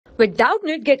With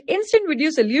Doubtnut, get instant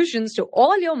video solutions to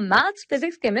all your maths,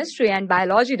 physics, chemistry, and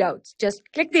biology doubts. Just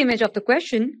click the image of the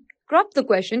question, crop the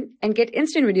question, and get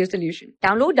instant video solution.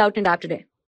 Download Doubtnut app today.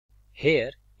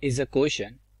 Here is a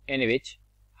question in which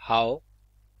how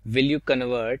will you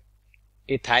convert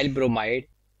ethyl bromide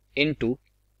into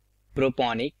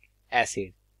propanoic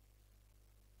acid?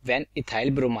 When ethyl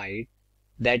bromide,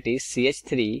 that is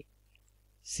CH3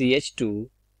 CH2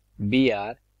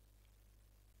 Br,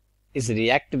 is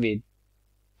react with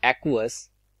aqueous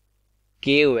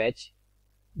KOH,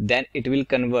 then it will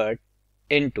convert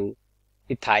into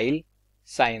ethyl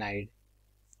cyanide,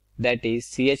 that is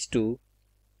CH2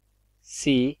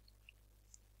 C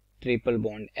triple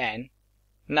bond N.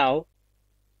 Now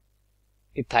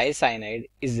ethyl cyanide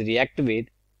is react with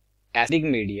acidic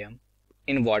medium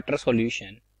in water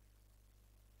solution.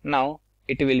 Now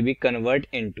it will be convert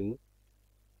into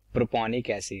propanoic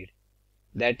acid,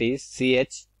 that is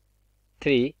CH3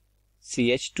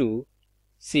 CH2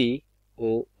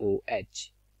 COOH.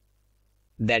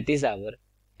 That is our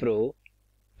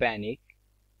propanoic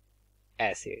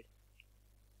acid,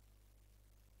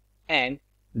 and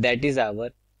that is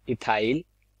our ethyl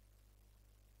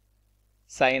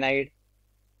cyanide,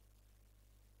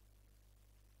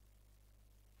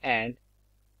 and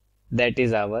that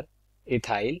is our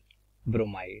ethyl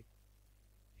bromide.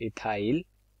 Ethyl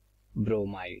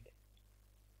bromide.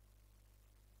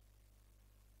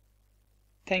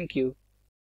 Thank you.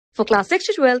 For class 6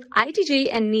 to 12, IIT JEE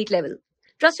and NEET level.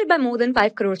 Trusted by more than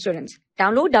 5 crore students.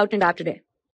 Download Doubtnut app today.